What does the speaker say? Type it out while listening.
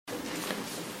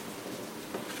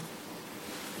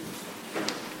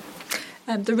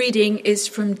The reading is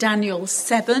from Daniel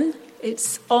 7.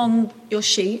 It's on your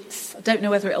sheets. I don't know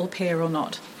whether it'll appear or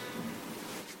not.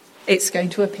 It's going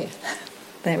to appear.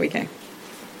 There we go.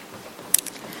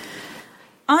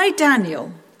 I,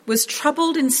 Daniel, was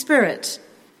troubled in spirit,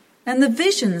 and the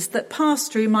visions that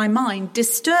passed through my mind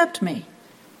disturbed me.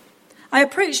 I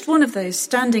approached one of those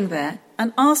standing there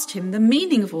and asked him the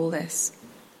meaning of all this.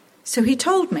 So he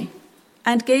told me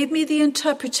and gave me the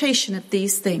interpretation of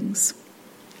these things.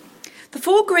 The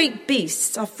 4 great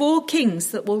beasts are 4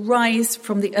 kings that will rise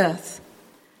from the earth,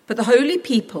 but the holy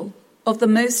people of the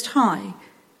Most High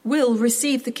will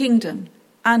receive the kingdom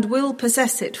and will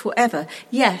possess it forever.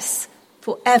 Yes,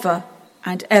 forever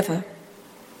and ever.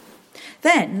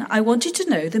 Then I wanted to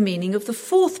know the meaning of the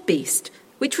 4th beast,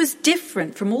 which was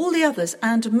different from all the others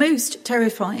and most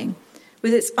terrifying,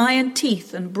 with its iron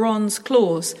teeth and bronze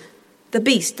claws, the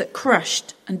beast that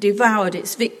crushed and devoured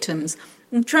its victims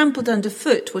and trampled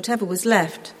underfoot whatever was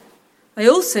left. I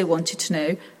also wanted to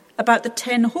know about the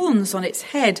 10 horns on its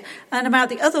head and about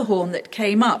the other horn that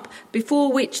came up, before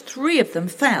which 3 of them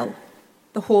fell,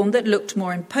 the horn that looked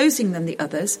more imposing than the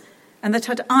others and that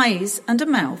had eyes and a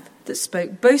mouth that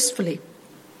spoke boastfully.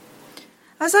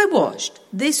 As I watched,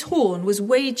 this horn was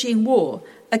waging war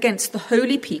against the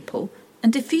holy people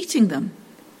and defeating them,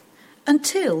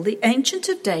 until the Ancient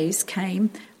of Days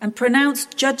came and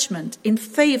pronounced judgment in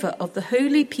favour of the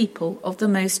holy people of the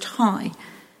Most High,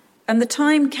 and the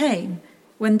time came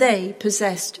when they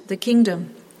possessed the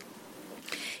kingdom.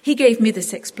 He gave me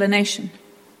this explanation.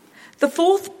 The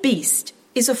 4th beast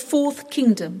is a 4th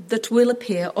kingdom that will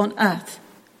appear on earth.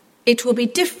 It will be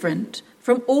different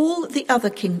from all the other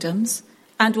kingdoms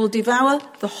and will devour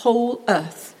the whole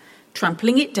earth,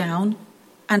 trampling it down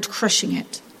and crushing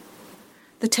it.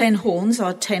 The 10 horns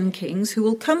are 10 kings who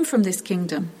will come from this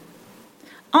kingdom.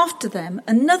 After them,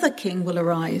 another king will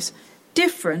arise,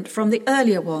 different from the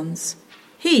earlier ones.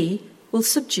 He will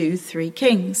subdue 3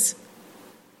 kings.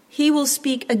 He will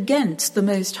speak against the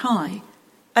Most High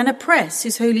and oppress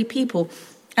his holy people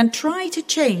and try to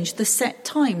change the set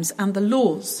times and the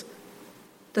laws.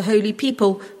 The holy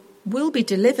people will be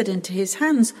delivered into his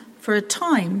hands for a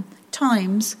time,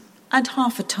 times, and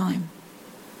half a time.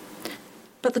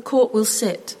 But the court will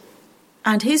sit,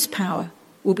 and his power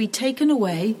will be taken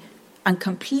away and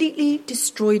completely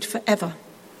destroyed forever.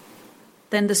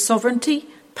 Then the sovereignty,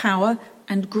 power,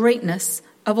 and greatness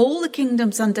of all the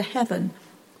kingdoms under heaven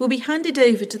will be handed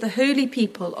over to the holy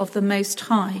people of the Most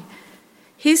High.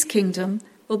 His kingdom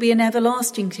will be an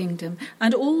everlasting kingdom,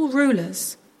 and all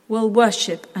rulers will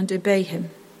worship and obey him.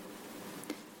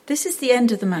 This is the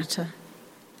end of the matter.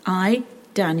 I,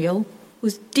 Daniel,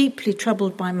 was deeply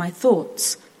troubled by my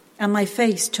thoughts, and my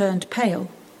face turned pale,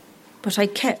 but I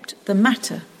kept the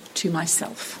matter to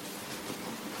myself.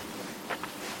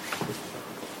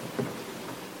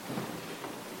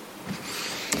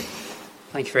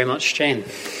 Thank you very much, Jane.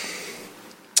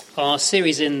 Our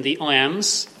series in the I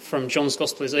Ams from John's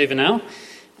Gospel is over now,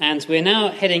 and we're now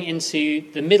heading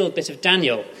into the middle bit of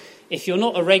Daniel. If you're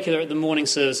not a regular at the morning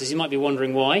services, you might be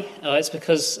wondering why. It's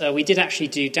because we did actually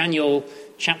do Daniel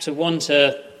chapter 1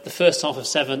 to the first half of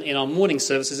 7 in our morning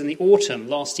services in the autumn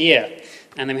last year.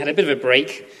 And then we had a bit of a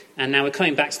break, and now we're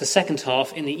coming back to the second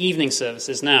half in the evening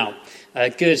services now.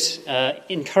 Good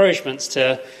encouragements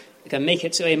to make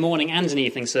it to a morning and an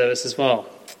evening service as well,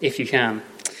 if you can.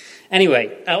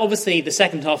 Anyway, obviously the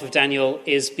second half of Daniel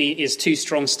is too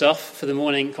strong stuff for the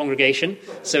morning congregation,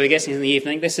 so we're getting in the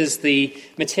evening. This is the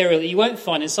material that you won't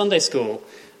find in Sunday school.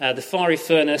 The fiery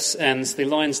furnace and the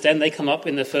lion's den, they come up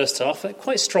in the first half. They're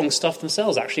quite strong stuff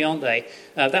themselves, actually, aren't they?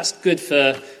 That's good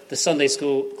for the Sunday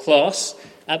school class.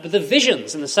 But the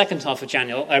visions in the second half of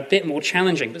Daniel are a bit more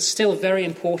challenging, but still very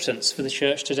important for the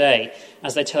church today,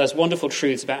 as they tell us wonderful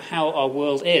truths about how our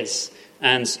world is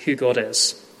and who God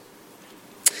is.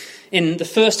 In the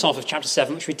first half of chapter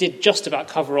 7, which we did just about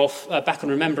cover off back on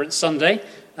Remembrance Sunday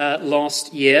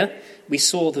last year, we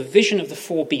saw the vision of the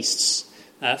 4 beasts.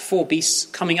 4 beasts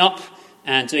coming up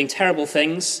and doing terrible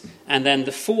things, and then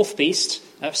the 4th beast,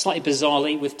 slightly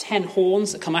bizarrely, with 10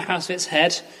 horns that come out of its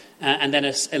head, and then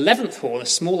an 11th horn, a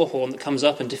smaller horn that comes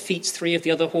up and defeats 3 of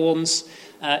the other horns.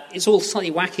 It's all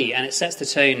slightly wacky, and it sets the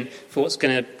tone for what's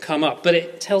going to come up, but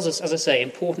it tells us, as I say,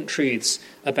 important truths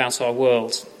about our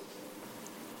world.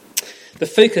 The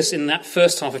focus in that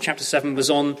first half of chapter 7 was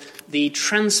on the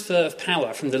transfer of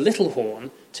power from the little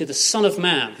horn to the Son of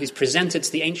Man, who's presented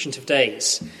to the Ancient of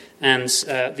Days, and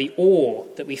the awe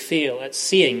that we feel at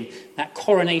seeing that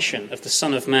coronation of the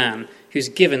Son of Man, who's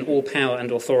given all power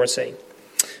and authority.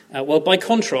 Well, by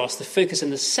contrast, the focus in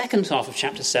the second half of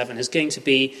chapter 7 is going to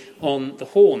be on the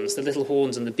horns, the little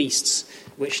horns and the beasts,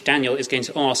 which Daniel is going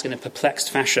to ask in a perplexed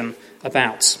fashion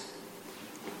about.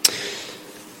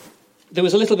 There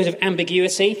was a little bit of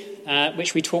ambiguity,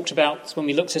 which we talked about when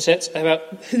we looked at it, about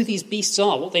who these beasts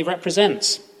are, what they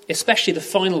represent, especially the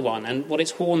final one and what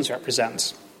its horns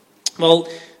represent. Well,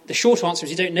 the short answer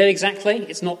is you don't know exactly.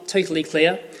 It's not totally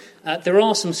clear. There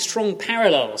are some strong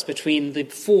parallels between the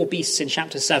four beasts in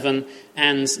chapter 7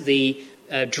 and the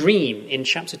dream in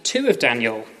chapter 2 of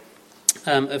Daniel,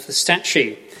 of the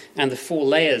statue and the four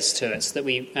layers to it that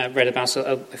we read about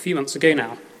a few months ago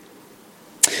now.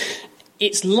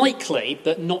 It's likely,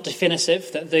 but not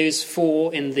definitive, that those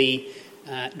four in the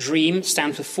dream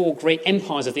stand for four great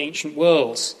empires of the ancient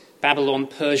world: Babylon,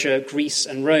 Persia, Greece,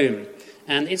 and Rome.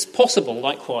 And it's possible,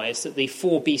 likewise, that the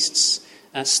four beasts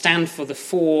stand for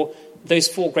those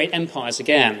four great empires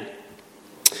again.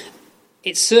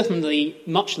 It's certainly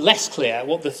much less clear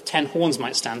what the 10 horns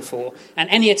might stand for, and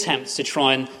any attempts to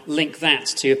try and link that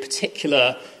to a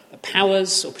particular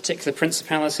powers or particular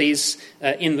principalities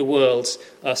in the world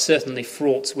are certainly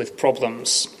fraught with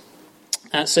problems.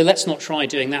 So let's not try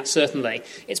doing that, certainly.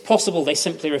 It's possible they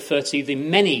simply refer to the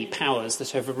many powers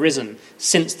that have arisen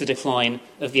since the decline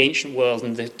of the ancient world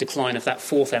and the decline of that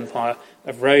fourth empire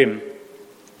of Rome.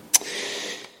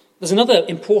 There's another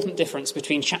important difference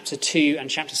between chapter 2 and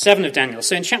chapter 7 of Daniel.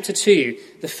 So in chapter 2,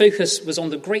 the focus was on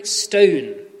the great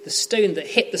stone, the stone that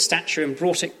hit the statue and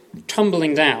brought it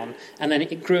tumbling down, and then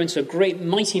it grew into a great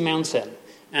mighty mountain,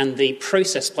 and the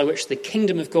process by which the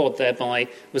kingdom of God thereby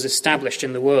was established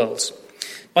in the world.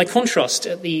 By contrast,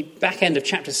 at the back end of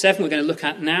chapter 7, we're going to look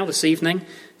at now this evening,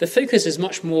 the focus is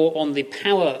much more on the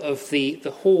power of the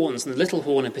horns, and the little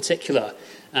horn in particular,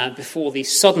 before the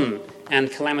sudden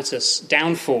and calamitous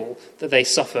downfall that they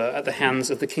suffer at the hands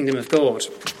of the kingdom of God.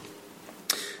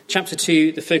 Chapter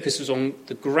 2, the focus was on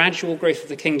the gradual growth of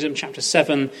the kingdom. Chapter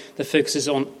 7, the focus is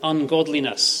on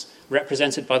ungodliness,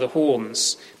 represented by the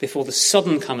horns, before the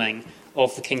sudden coming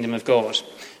of the kingdom of God.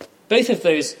 Both of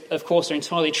those, of course, are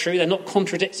entirely true. They're not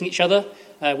contradicting each other.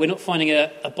 We're not finding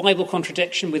a Bible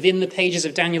contradiction within the pages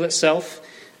of Daniel itself.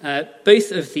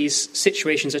 Both of these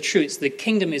situations are true. It's the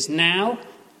kingdom is now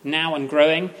and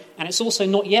growing, and it's also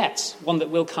not yet, one that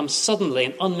will come suddenly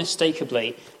and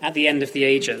unmistakably at the end of the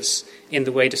ages in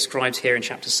the way described here in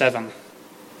chapter 7.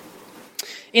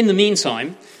 In the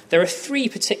meantime, there are three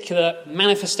particular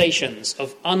manifestations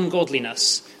of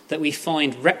ungodliness that we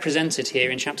find represented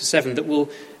here in chapter 7 that will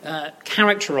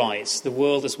characterize the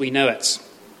world as we know it: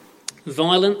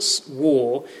 violence,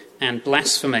 war, and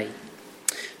blasphemy.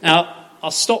 Now,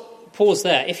 I'll pause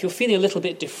there. If you're feeling a little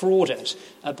bit defrauded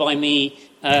by me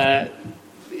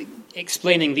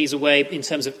explaining these away in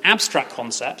terms of abstract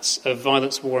concepts of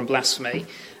violence, war, and blasphemy,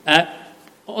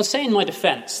 I'll say in my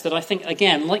defence that I think,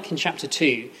 again, like in chapter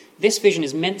 2, this vision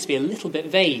is meant to be a little bit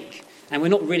vague, and we're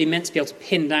not really meant to be able to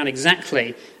pin down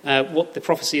exactly what the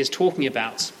prophecy is talking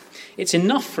about. It's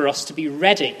enough for us to be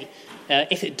ready,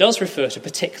 if it does refer to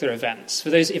particular events,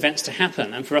 for those events to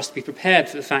happen, and for us to be prepared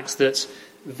for the fact that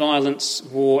violence,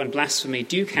 war, and blasphemy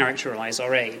do characterise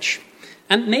our age.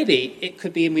 And maybe it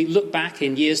could be, we look back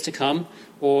in years to come,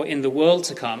 or in the world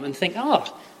to come, and think,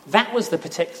 that was the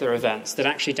particular event that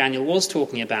actually Daniel was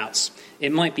talking about.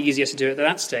 It might be easier to do it at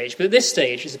that stage, but at this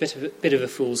stage it's a bit of a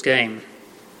fool's game.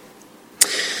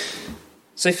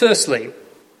 So firstly,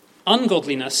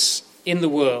 ungodliness in the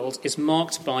world is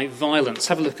marked by violence.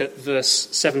 Have a look at verse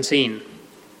 17.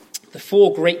 The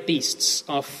four great beasts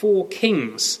are four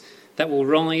kings that will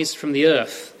rise from the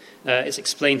earth. It's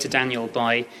explained to Daniel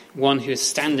by one who is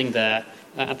standing there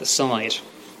at the side.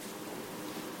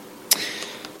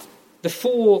 The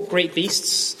four great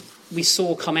beasts we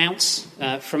saw come out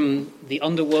from the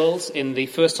underworld in the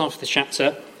first half of the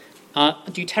chapter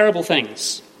do terrible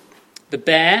things. The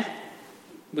bear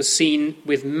was seen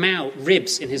with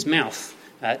ribs in his mouth,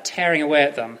 tearing away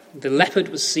at them. The leopard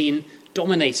was seen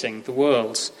dominating the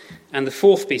world. And the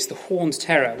fourth beast, the horned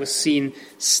terror, was seen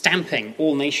stamping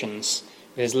all nations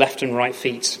with his left and right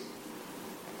feet.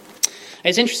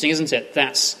 It's interesting, isn't it,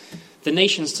 that the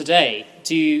nations today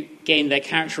do gain their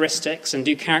characteristics and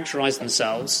do characterise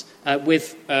themselves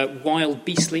with wild,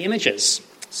 beastly images.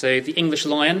 So the English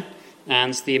lion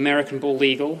and the American bald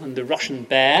eagle and the Russian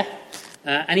bear,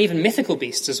 and even mythical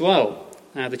beasts as well,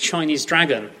 the Chinese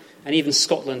dragon, and even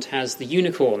Scotland has the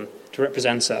unicorn to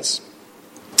represent us.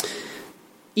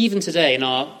 Even today, in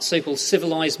our so-called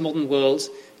civilised modern world,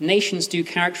 nations do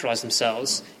characterise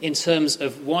themselves in terms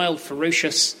of wild,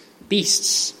 ferocious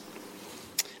beasts.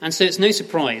 And so it's no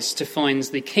surprise to find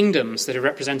the kingdoms that are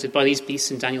represented by these beasts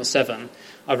in Daniel 7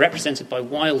 are represented by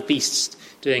wild beasts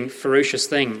doing ferocious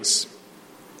things.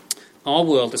 Our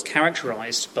world is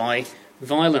characterized by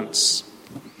violence.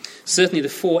 Certainly the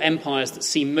four empires that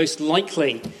seem most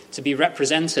likely to be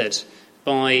represented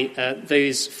by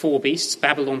those four beasts,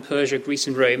 Babylon, Persia, Greece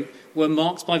and Rome, were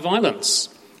marked by violence.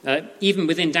 Even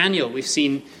within Daniel, we've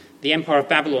seen the Empire of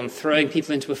Babylon throwing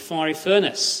people into a fiery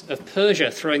furnace, of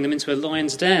Persia throwing them into a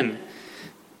lion's den.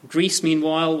 Greece,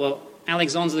 meanwhile, well,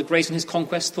 Alexander the Great and his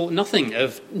conquest thought nothing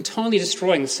of entirely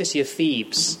destroying the city of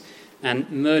Thebes and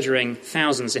murdering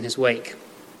thousands in his wake.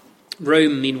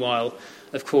 Rome, meanwhile,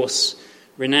 of course,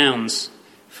 renowned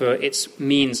for its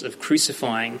means of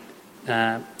crucifying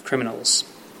criminals.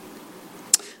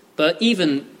 But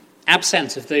even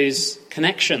absent of those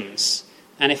connections,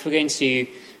 and if we're going to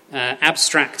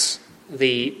abstract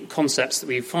the concepts that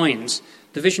we find,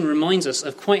 the vision reminds us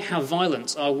of quite how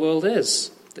violent our world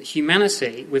is, that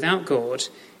humanity without God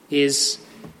is,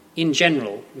 in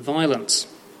general, violent.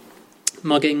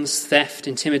 Muggings, theft,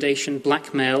 intimidation,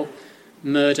 blackmail,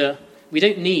 murder. We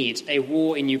don't need a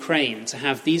war in Ukraine to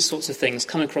have these sorts of things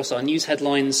come across our news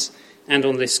headlines and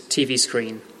on this TV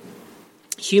screen.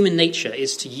 Human nature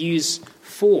is to use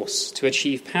force to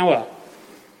achieve power.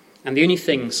 And the only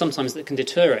thing sometimes that can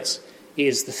deter it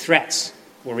is the threat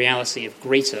or reality of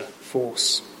greater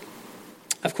force.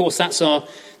 Of course, that's our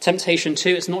temptation too.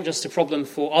 It's not just a problem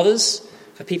for others,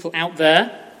 for people out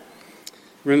there.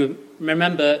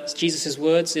 Remember Jesus'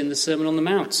 words in the Sermon on the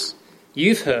Mount.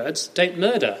 You've heard, don't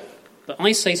murder. But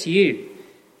I say to you,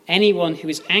 anyone who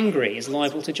is angry is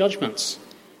liable to judgment.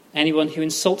 Anyone who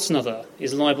insults another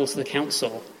is liable to the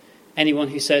council. Anyone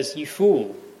who says, you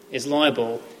fool, is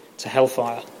liable to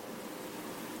hellfire.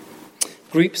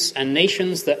 Groups and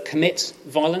nations that commit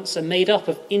violence are made up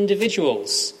of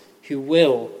individuals who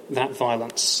will that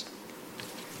violence.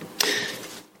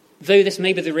 Though this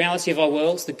may be the reality of our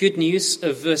world, the good news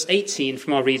of verse 18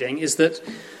 from our reading is that,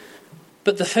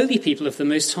 but the holy people of the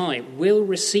Most High will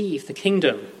receive the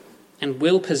kingdom and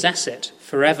will possess it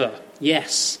forever.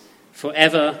 Yes,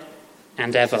 forever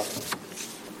and ever.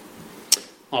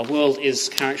 Our world is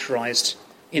characterized,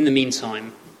 in the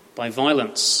meantime, by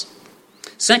violence.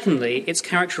 Secondly, it's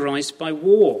characterized by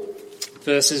war,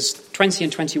 verses 20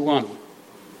 and 21.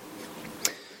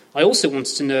 I also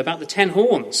wanted to know about the 10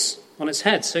 horns on its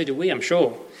head, so do we, I'm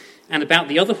sure, and about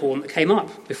the other horn that came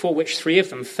up, before which 3 of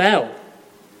them fell.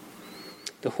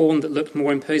 The horn that looked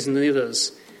more imposing than the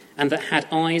others, and that had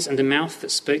eyes and a mouth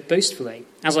that spoke boastfully.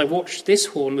 As I watched, this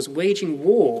horn was waging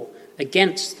war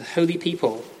against the holy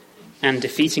people and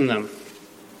defeating them.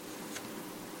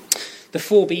 The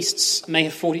 4 beasts may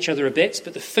have fought each other a bit,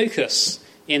 but the focus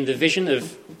in the vision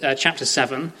of chapter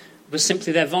 7 was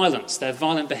simply their violence, their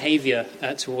violent behaviour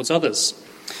towards others.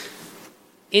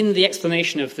 In the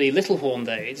explanation of the little horn,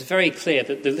 though, it's very clear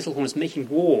that the little horn is making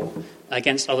war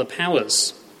against other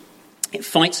powers. It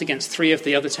fights against 3 of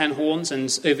the other 10 horns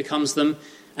and overcomes them,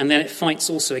 and then it fights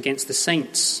also against the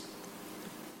saints.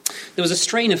 There was a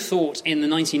strain of thought in the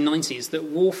 1990s that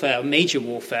warfare, major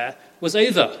warfare, was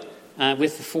over.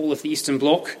 With the fall of the Eastern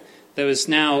Bloc, there was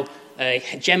now a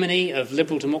hegemony of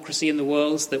liberal democracy in the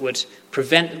world that would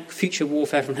prevent future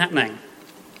warfare from happening.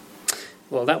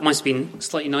 Well, that might have been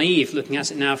slightly naive, looking at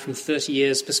it now from 30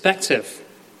 years' perspective.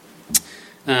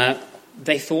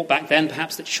 They thought back then,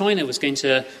 perhaps, that China was going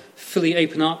to fully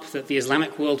open up, that the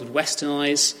Islamic world would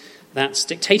westernize, that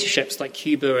dictatorships like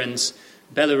Cuba and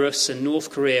Belarus and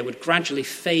North Korea would gradually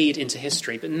fade into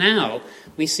history. But now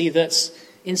we see that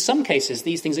in some cases,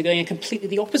 these things are going in completely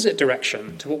the opposite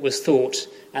direction to what was thought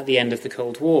at the end of the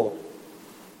Cold War.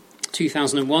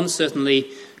 2001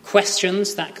 certainly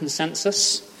questions that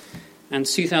consensus, and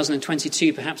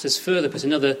 2022 perhaps has further put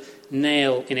another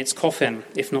nail in its coffin,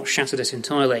 if not shattered it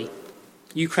entirely.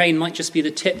 Ukraine might just be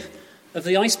the tip of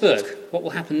the iceberg. What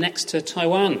will happen next to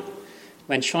Taiwan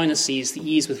when China sees the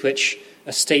ease with which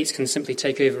a state can simply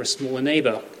take over a smaller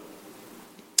neighbour?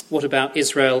 What about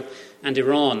Israel and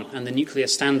Iran and the nuclear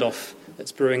standoff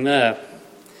that's brewing there?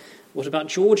 What about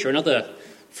Georgia and other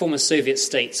former Soviet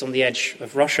states on the edge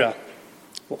of Russia?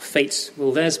 What fate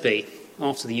will theirs be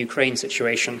after the Ukraine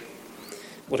situation?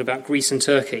 What about Greece and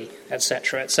Turkey,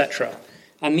 etc., etc.?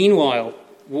 And meanwhile,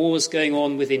 wars going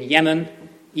on within Yemen,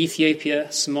 Ethiopia,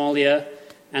 Somalia,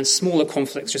 and smaller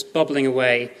conflicts just bubbling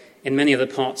away in many other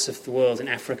parts of the world in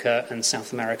Africa and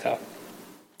South America.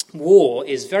 War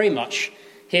is very much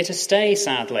here to stay,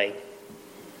 sadly.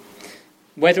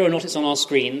 Whether or not it's on our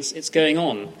screens, it's going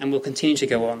on and will continue to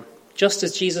go on, just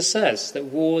as Jesus says that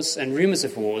wars and rumours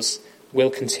of wars will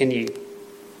continue.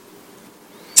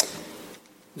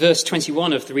 Verse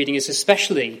 21 of the reading is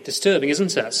especially disturbing,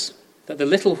 isn't it? That the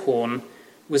little horn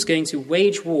was going to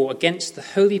wage war against the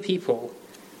holy people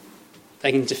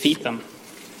and defeat them.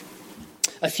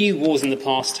 A few wars in the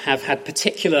past have had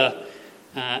particular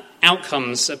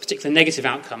outcomes, particular negative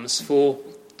outcomes for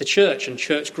the church and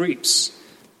church groups.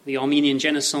 The Armenian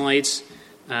genocide,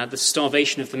 the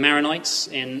starvation of the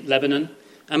Maronites in Lebanon,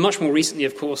 and much more recently,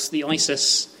 of course, the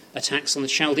ISIS attacks on the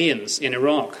Chaldeans in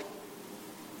Iraq.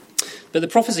 But the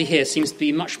prophecy here seems to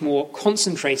be much more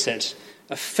concentrated,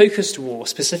 a focused war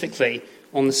specifically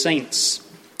on the saints.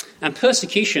 And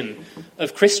persecution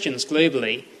of Christians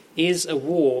globally is a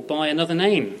war by another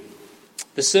name.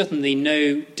 There's certainly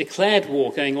no declared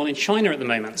war going on in China at the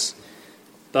moment,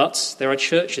 but there are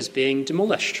churches being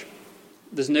demolished.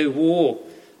 There's no war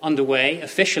underway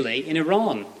officially in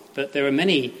Iran, but there are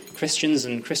many Christians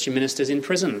and Christian ministers in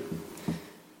prison.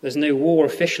 There's no war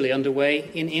officially underway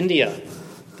in India,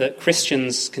 that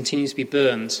Christians continue to be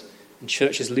burned and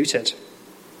churches looted.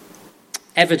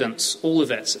 Evidence, all of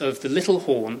it, of the little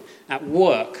horn at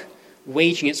work,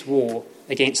 waging its war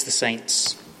against the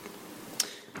saints.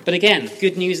 But again,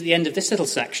 good news at the end of this little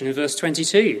section in verse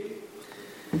 22.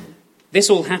 This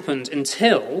all happened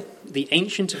until the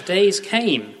Ancient of Days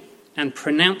came and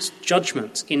pronounced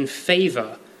judgment in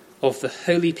favour of the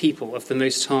holy people of the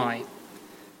Most High.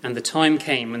 And the time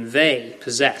came when they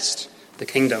possessed the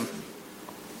kingdom.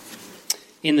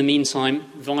 In the meantime,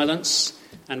 violence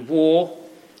and war,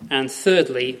 and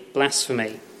thirdly,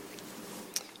 blasphemy.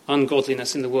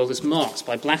 Ungodliness in the world is marked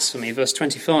by blasphemy. Verse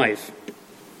 25.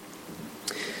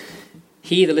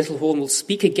 He, the little horn, will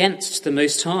speak against the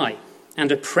Most High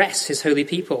and oppress his holy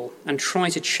people and try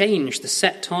to change the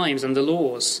set times and the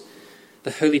laws.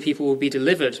 The holy people will be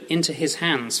delivered into his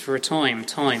hands for a time,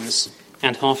 times,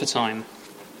 and half a time.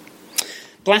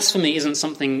 Blasphemy isn't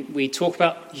something we talk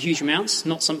about huge amounts,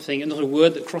 not a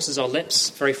word that crosses our lips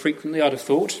very frequently, I'd have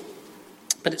thought.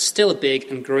 But it's still a big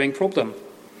and growing problem.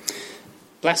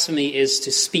 Blasphemy is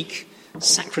to speak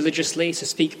sacrilegiously, to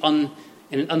speak in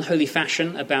an unholy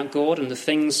fashion about God and the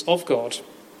things of God.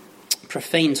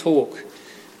 Profane talk.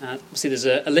 See, there's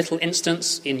a little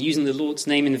instance in using the Lord's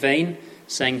name in vain,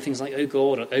 saying things like, "Oh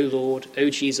God," or "Oh Lord," "Oh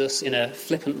Jesus," in a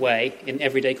flippant way in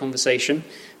everyday conversation,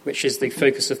 which is the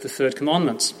focus of the third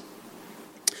commandment.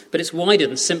 But it's wider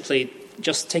than simply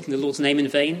just taking the Lord's name in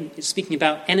vain. It's speaking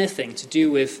about anything to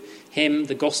do with him,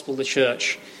 the gospel, the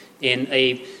church, in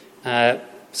a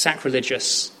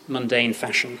sacrilegious, mundane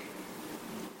fashion.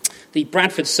 The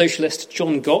Bradford socialist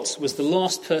John Gott was the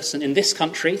last person in this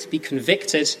country to be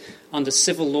convicted under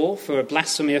civil law for a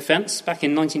blasphemy offence. Back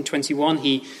in 1921,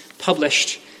 he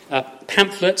published a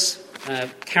pamphlet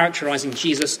characterising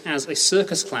Jesus as a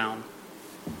circus clown.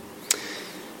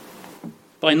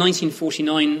 By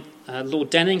 1949, Lord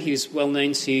Denning, who's well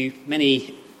known to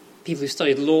many people who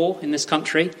studied law in this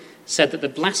country, said that the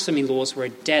blasphemy laws were a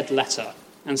dead letter.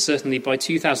 And certainly by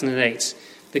 2008,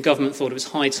 the government thought it was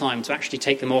high time to actually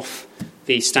take them off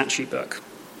the statute book.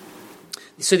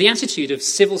 So the attitude of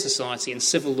civil society and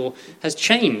civil law has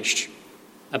changed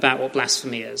about what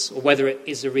blasphemy is, or whether it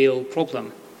is a real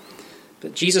problem.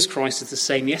 But Jesus Christ is the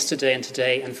same yesterday and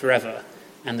today and forever,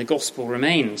 and the gospel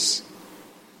remains.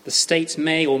 The state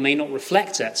may or may not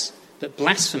reflect it, but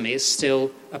blasphemy is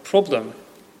still a problem,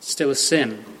 still a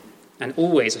sin, and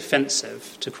always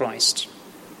offensive to Christ.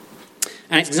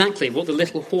 And it's exactly what the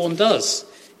little horn does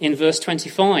in verse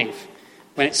 25,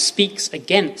 when it speaks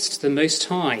against the Most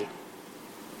High.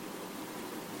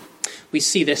 We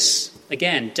see this,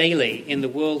 again, daily in the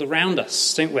world around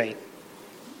us, don't we?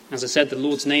 As I said, the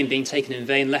Lord's name being taken in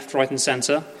vain, left, right and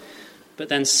centre, but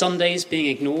then Sundays being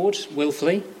ignored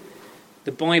willfully,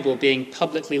 the Bible being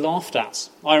publicly laughed at.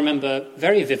 I remember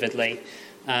very vividly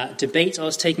a debate I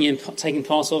was taking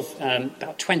part of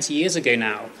about 20 years ago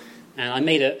now, and I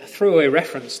made a throwaway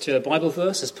reference to a Bible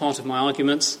verse as part of my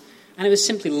argument, and it was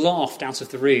simply laughed out of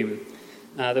the room.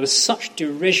 There was such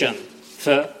derision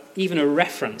for even a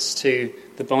reference to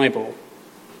the Bible.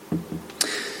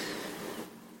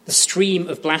 The stream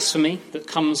of blasphemy that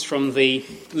comes from the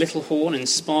little horn,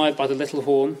 inspired by the little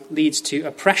horn, leads to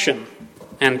oppression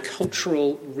and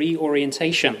cultural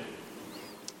reorientation.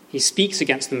 He speaks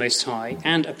against the Most High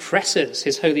and oppresses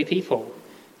his holy people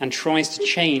and tries to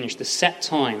change the set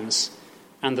times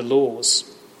and the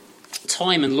laws.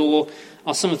 Time and law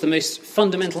are some of the most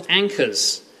fundamental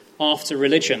anchors after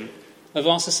religion of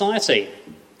our society.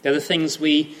 They're the things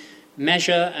we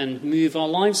measure and move our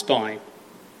lives by.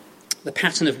 The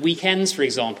pattern of weekends, for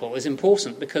example, is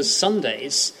important because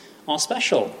Sundays are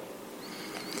special.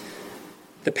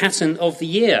 The pattern of the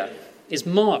year is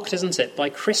marked, isn't it, by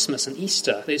Christmas and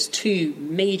Easter, those two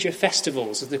major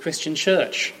festivals of the Christian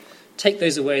church. Take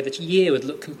those away, the year would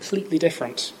look completely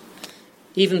different.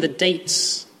 Even the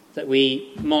dates that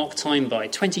we mark time by,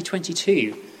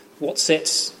 2022, what's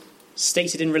it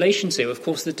stated in relation to? Of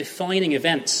course, the defining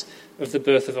event of the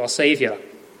birth of our Saviour.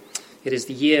 It is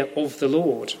the year of the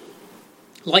Lord.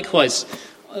 Likewise,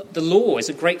 the law is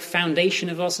a great foundation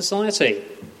of our society.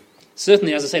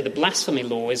 Certainly, as I say, the blasphemy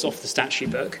law is off the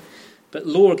statute book, but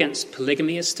law against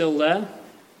polygamy is still there,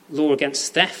 law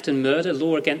against theft and murder,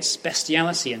 law against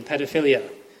bestiality and pedophilia.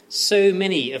 So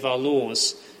many of our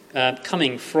laws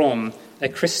coming from a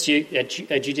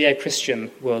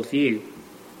Judeo-Christian worldview.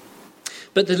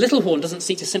 But the little horn doesn't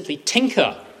seek to simply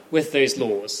tinker with those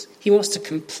laws. He wants to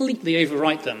completely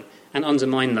overwrite them and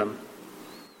undermine them.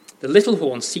 The little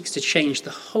horn seeks to change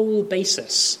the whole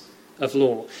basis of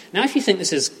law. Now, if you think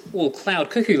this is all cloud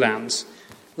cuckoo land,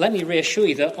 let me reassure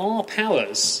you there are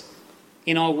powers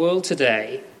in our world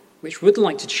today which would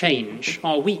like to change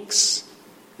our weeks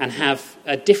and have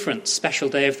a different special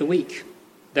day of the week.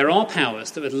 There are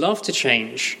powers that would love to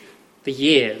change the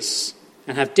years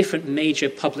and have different major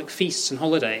public feasts and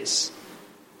holidays.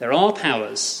 There are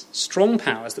powers, strong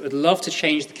powers, that would love to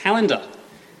change the calendar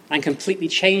and completely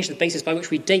change the basis by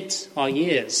which we date our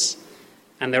years.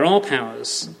 And there are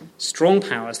powers, strong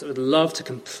powers, that would love to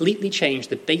completely change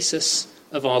the basis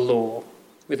of our law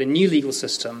with a new legal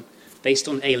system based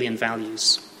on alien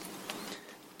values.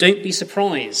 Don't be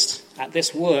surprised at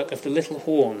this work of the little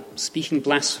horn, speaking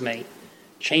blasphemy,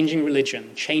 changing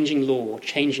religion, changing law,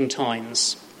 changing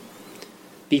times.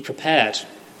 Be prepared.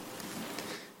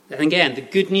 And again, the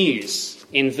good news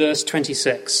in verse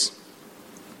 26.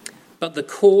 But the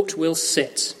court will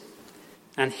sit,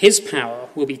 and his power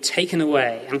will be taken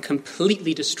away and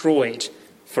completely destroyed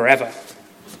forever.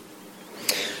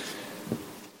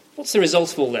 What's the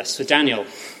result of all this for Daniel?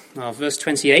 Well, verse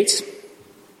 28.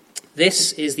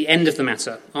 This is the end of the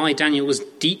matter. I, Daniel, was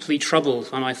deeply troubled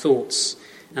by my thoughts,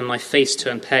 and my face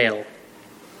turned pale.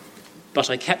 But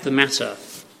I kept the matter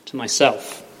to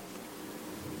myself.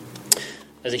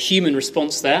 There's a human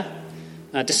response there.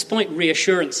 Despite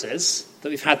reassurances that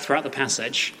we've had throughout the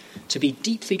passage, to be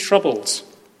deeply troubled,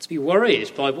 to be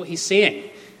worried by what he's seeing,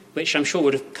 which I'm sure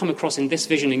would have come across in this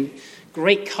vision in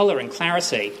great colour and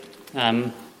clarity,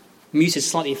 muted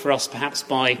slightly for us perhaps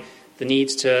by the need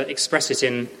to express it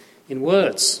in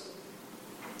words.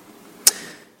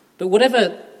 But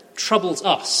whatever troubles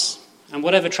us, and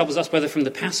whatever troubles us, whether from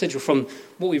the passage or from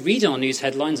what we read in our news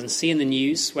headlines and see in the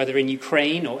news, whether in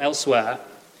Ukraine or elsewhere,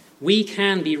 we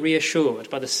can be reassured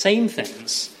by the same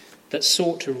things that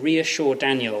sought to reassure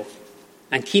Daniel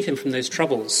and keep him from those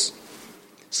troubles.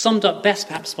 Summed up best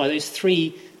perhaps by those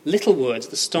three little words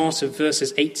at the start of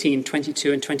verses 18,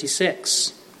 22 and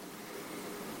 26.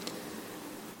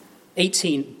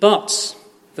 18, but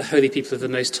the holy people of the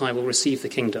Most High will receive the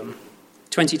kingdom.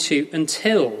 22,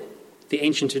 until the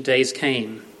Ancient of Days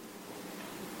came.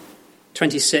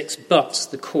 26, but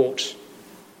the court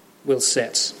will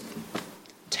sit.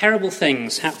 Terrible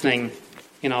things happening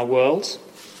in our world.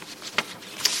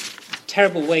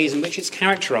 Terrible ways in which it's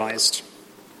characterised.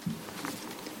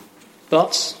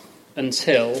 But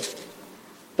the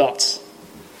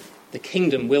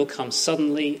kingdom will come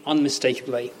suddenly,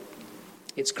 unmistakably.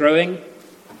 It's growing,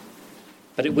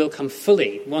 but it will come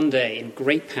fully one day in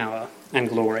great power and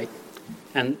glory.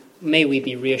 And may we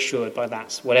be reassured by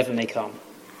that, whatever may come.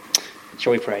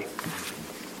 Shall we pray?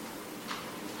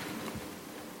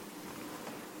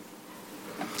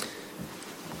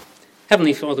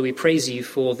 Heavenly Father, we praise you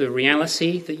for the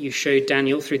reality that you showed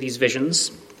Daniel through these visions.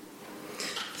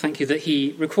 Thank you that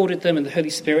he recorded them and the Holy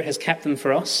Spirit has kept them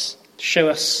for us to show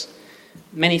us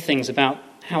many things about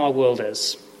how our world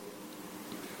is.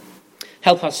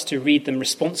 Help us to read them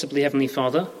responsibly, Heavenly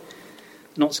Father,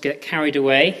 not to get carried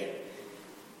away,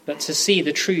 but to see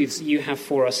the truths that you have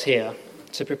for us here,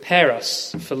 to prepare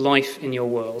us for life in your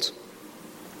world.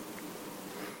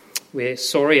 We're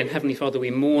sorry, and Heavenly Father, we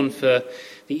mourn for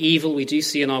the evil we do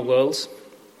see in our world,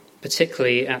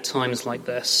 particularly at times like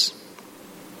this.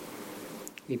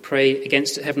 We pray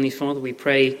against it, Heavenly Father. We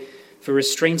pray for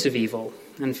restraint of evil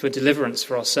and for deliverance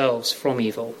for ourselves from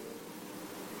evil.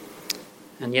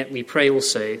 And yet we pray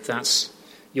also that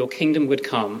your kingdom would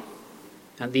come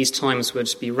and these times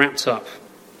would be wrapped up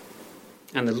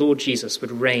and the Lord Jesus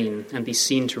would reign and be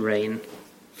seen to reign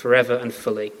forever and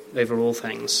fully over all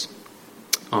things.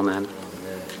 Amen.